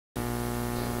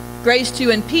Grace to you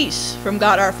and peace from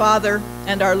God our Father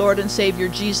and our Lord and Savior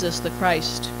Jesus the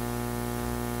Christ.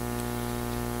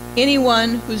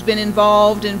 Anyone who's been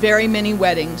involved in very many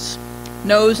weddings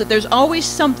knows that there's always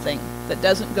something that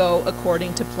doesn't go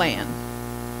according to plan.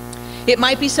 It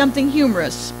might be something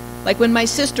humorous, like when my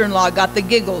sister-in-law got the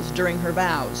giggles during her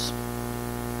vows.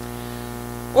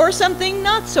 Or something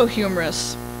not so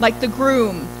humorous, like the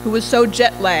groom who was so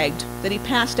jet-lagged that he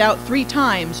passed out 3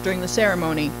 times during the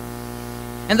ceremony.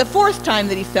 And the 4th time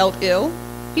that he felt ill,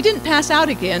 he didn't pass out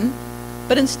again,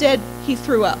 but instead he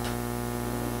threw up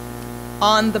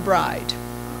on the bride.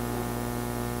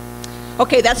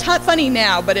 Okay, that's not funny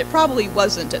now, but it probably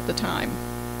wasn't at the time.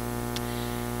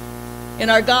 In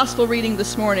our gospel reading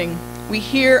this morning, we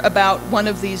hear about one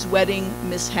of these wedding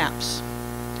mishaps.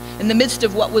 In the midst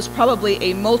of what was probably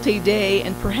a multi-day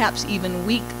and perhaps even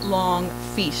week-long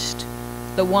feast,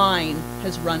 the wine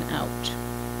has run out.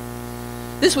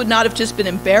 This would not have just been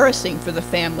embarrassing for the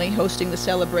family hosting the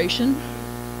celebration,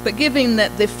 but given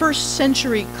that the first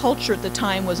century culture at the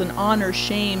time was an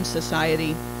honor-shame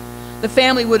society, the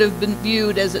family would have been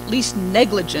viewed as at least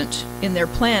negligent in their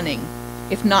planning,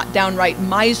 if not downright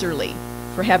miserly,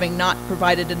 for having not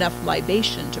provided enough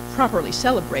libation to properly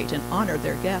celebrate and honor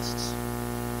their guests.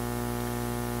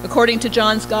 According to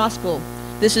John's Gospel,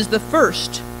 this is the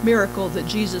first miracle that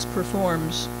Jesus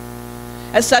performs.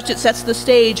 As such, it sets the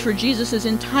stage for Jesus'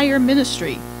 entire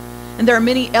ministry, and there are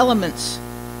many elements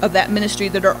of that ministry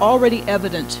that are already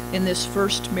evident in this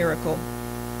first miracle,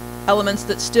 elements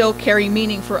that still carry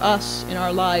meaning for us in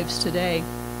our lives today.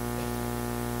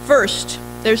 First,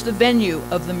 there's the venue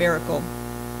of the miracle,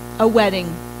 a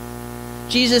wedding.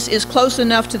 Jesus is close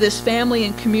enough to this family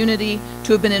and community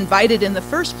to have been invited in the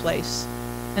first place,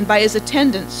 and by his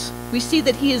attendance, we see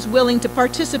that he is willing to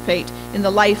participate in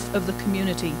the life of the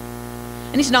community.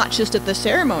 And he's not just at the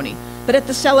ceremony, but at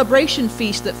the celebration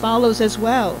feast that follows as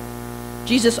well.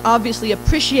 Jesus obviously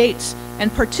appreciates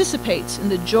and participates in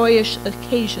the joyous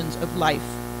occasions of life.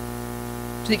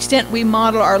 To the extent we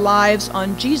model our lives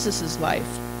on Jesus'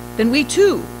 life, then we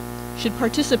too should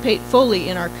participate fully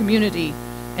in our community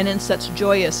and in such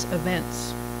joyous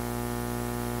events.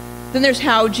 Then there's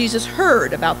how Jesus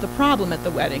heard about the problem at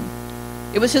the wedding.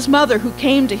 It was his mother who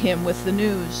came to him with the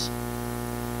news.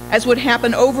 As would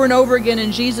happen over and over again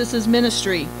in Jesus'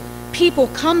 ministry, people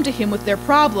come to him with their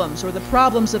problems or the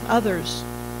problems of others.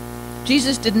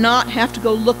 Jesus did not have to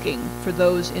go looking for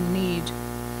those in need.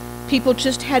 People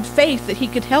just had faith that he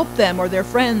could help them or their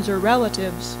friends or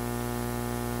relatives.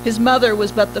 His mother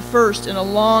was but the first in a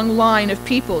long line of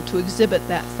people to exhibit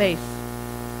that faith.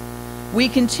 We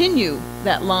continue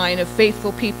that line of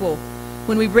faithful people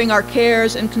when we bring our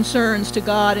cares and concerns to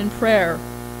God in prayer,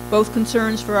 both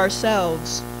concerns for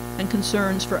ourselves and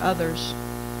concerns for others.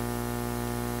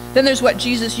 Then there's what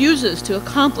Jesus uses to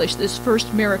accomplish this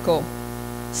first miracle.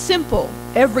 Simple,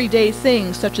 everyday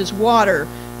things such as water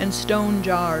and stone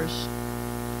jars.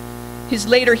 His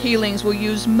later healings will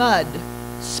use mud,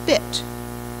 spit,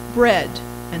 bread,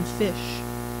 and fish.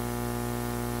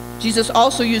 Jesus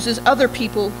also uses other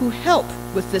people who help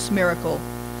with this miracle.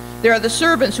 There are the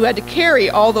servants who had to carry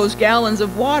all those gallons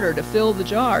of water to fill the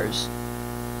jars.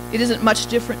 It isn't much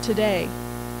different today.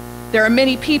 There are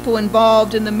many people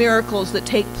involved in the miracles that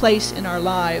take place in our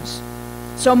lives,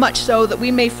 so much so that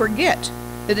we may forget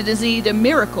that it is indeed a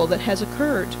miracle that has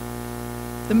occurred.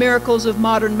 The miracles of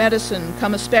modern medicine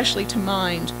come especially to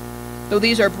mind. Though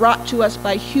these are brought to us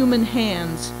by human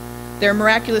hands, their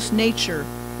miraculous nature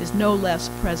is no less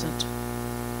present.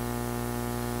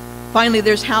 Finally,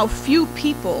 there's how few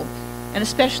people, and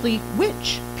especially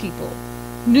which people,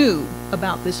 knew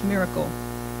about this miracle.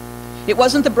 It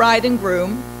wasn't the bride and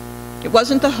groom, it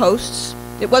wasn't the hosts,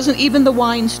 it wasn't even the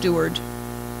wine steward,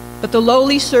 but the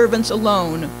lowly servants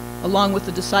alone, along with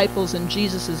the disciples and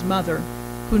Jesus' mother,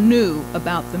 who knew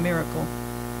about the miracle.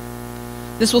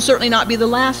 This will certainly not be the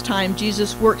last time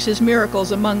Jesus works his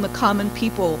miracles among the common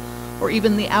people or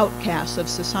even the outcasts of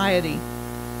society.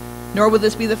 Nor will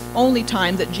this be the only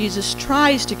time that Jesus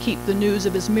tries to keep the news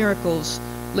of his miracles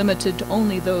limited to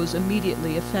only those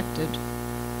immediately affected.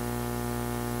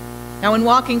 Now, in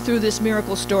walking through this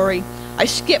miracle story, I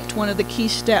skipped one of the key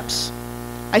steps.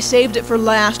 I saved it for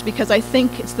last because I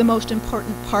think it's the most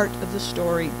important part of the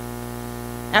story.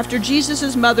 After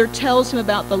Jesus' mother tells him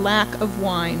about the lack of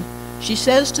wine, she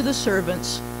says to the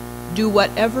servants, "Do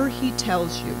whatever he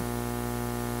tells you."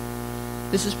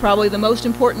 This is probably the most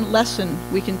important lesson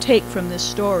we can take from this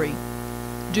story.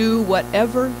 Do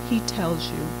whatever he tells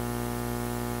you.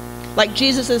 Like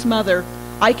Jesus' mother,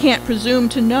 I can't presume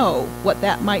to know what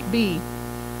that might be.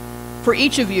 For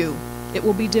each of you, it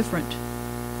will be different.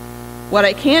 What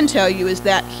I can tell you is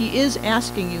that he is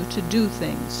asking you to do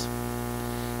things.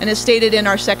 And as stated in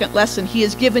our second lesson, he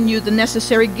has given you the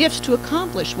necessary gifts to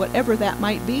accomplish whatever that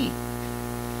might be.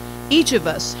 Each of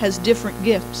us has different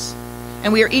gifts,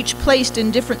 and we are each placed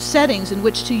in different settings in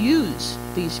which to use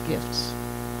these gifts.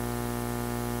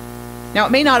 Now,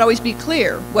 it may not always be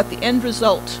clear what the end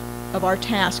result of our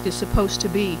task is supposed to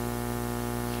be.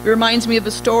 It reminds me of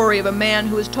a story of a man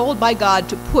who was told by God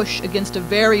to push against a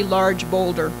very large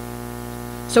boulder.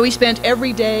 So he spent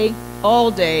every day, all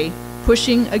day,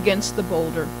 pushing against the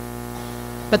boulder.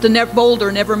 But the boulder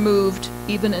never moved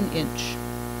even an inch.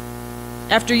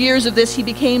 After years of this, he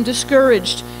became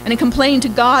discouraged and complained to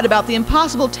God about the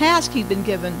impossible task he'd been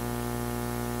given.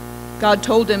 God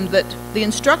told him that the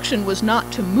instruction was not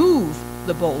to move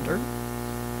the boulder,